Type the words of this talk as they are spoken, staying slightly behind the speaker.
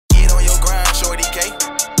Okay.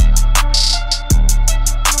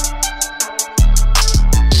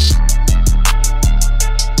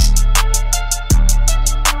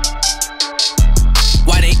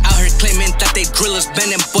 Why they out here claiming that they drillers,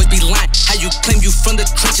 bending boys be lying? How you claim you from the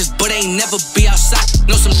trenches, but ain't never be outside?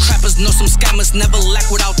 Know some trappers, know some scammers, never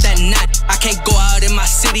lack without that knot. I can't go out in my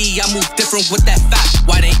city, I move different with that fact.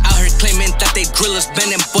 Why they out here claiming that they drillers,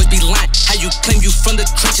 bending boys be lying? How you claim you from the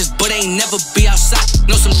trenches, but ain't never be outside?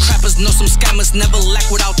 Know some trappers, know some scammers, never lack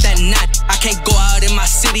without that knot. I can't go out in my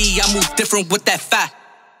city, I move different with that fact.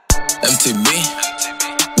 MTB,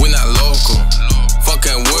 we not local.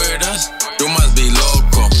 Fucking with us, you must be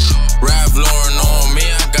local. Rap Lauren on me,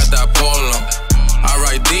 I got that polo. I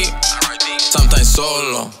ride deep, sometimes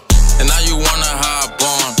solo. And now you wanna hop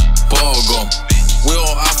on Pogo. We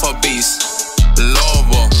all alpha beasts,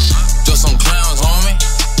 Lobo. Just some clowns, homie,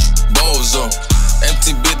 Bozo.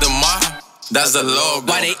 MTB the mob, that's the logo.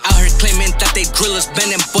 Why they out here claiming that they drillers,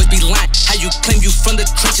 bending boys be lying? How you claim you from the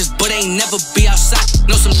trenches, but ain't never be outside?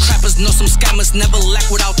 Know some trappers, know some scammers, never lack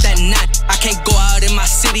without that knot. I can't go out in my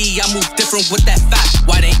city, I move different with that fact.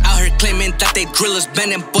 Why they out here claiming that they drillers,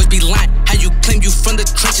 bending boys be lying? How you claim you from the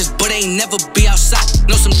trenches, but ain't never be outside?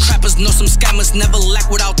 Know some trappers, know some scammers, never lack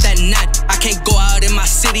without that knot. I can't go out in my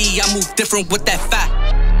city, I move different with that fact.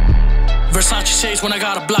 Versace shades when I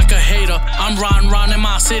got a block of hater. I'm riding round in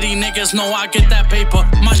my city, niggas know I get that paper.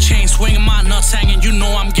 My chain swinging, my nuts hanging, you know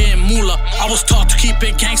I'm getting moolah. I was taught to keep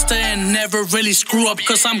it gangster and never really screw up,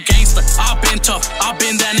 cause I'm gangster. I've been tough, I've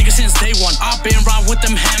been that nigga since day one. I've been round with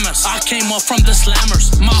them hammers, I came up from the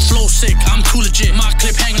slammers. My flow sick, I'm too legit, my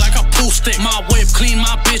clip hang like a pool stick. My whip clean,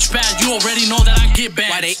 my bitch bad, you already know that I get bad.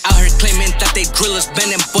 Why they out here claiming that they drillers,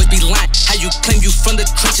 bending boys be lying? How you claim you from the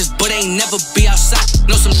trenches, but ain't never be outside?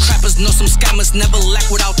 Know some trappers, know some scammers, never lack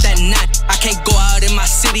without that knot. I can't go out in my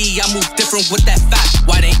city, I move different with that fact.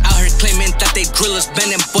 Why they out here claiming that they drillers,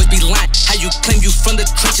 bending boys be lying? How you claim you from the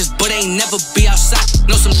trenches, but ain't never be outside?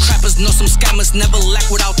 Know some trappers, know some scammers, never lack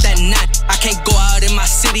without that knot. I can't go out in my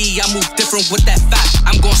city, I move different with that fact.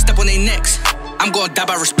 I'm gonna step on their necks, I'm gonna die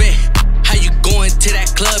by respect. How you going to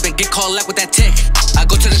that club and get called out with that tech? I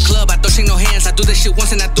go to the club, I don't shake no hands. I do this shit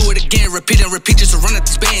once and I do it again. Repeat and repeat just to run up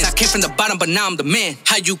these bands. I came from the bottom, but now I'm the man.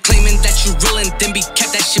 How you claiming that you real and then be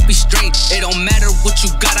kept? That shit be strange. It don't matter what you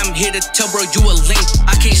got, I'm here to tell bro you a lame.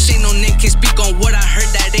 I can't say no name, can't speak on what I heard,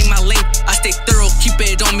 that ain't my lane. I stay thorough, keep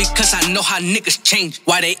it on me cause I know how niggas change.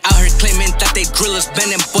 Why they out here claiming that they drillers,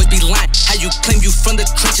 bending boys be lying? How you claim you from the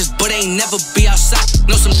trenches, but ain't never be outside?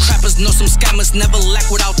 Know some trappers, know some scammers, never lack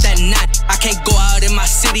without that knot. I can't go out in my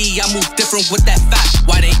city, I move different with that fact.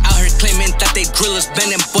 Why they out here claiming that they drillers,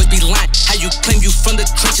 bending boys be lying? How you claim you from the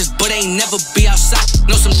trenches, but ain't never be outside?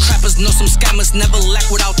 Know some trappers, know some scammers, never lack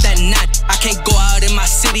without that knot. I can't go out in my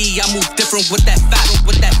city, I move different with that fact.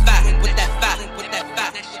 With that fact, with that fact, with that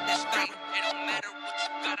fact. It don't matter what you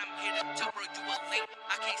got, I'm here to tell bro you a lame.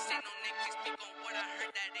 I can't say no name, can't speak on what I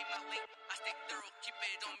heard, that ain't my lane. I stay thorough, keep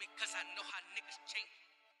it on me cause I know how niggas change.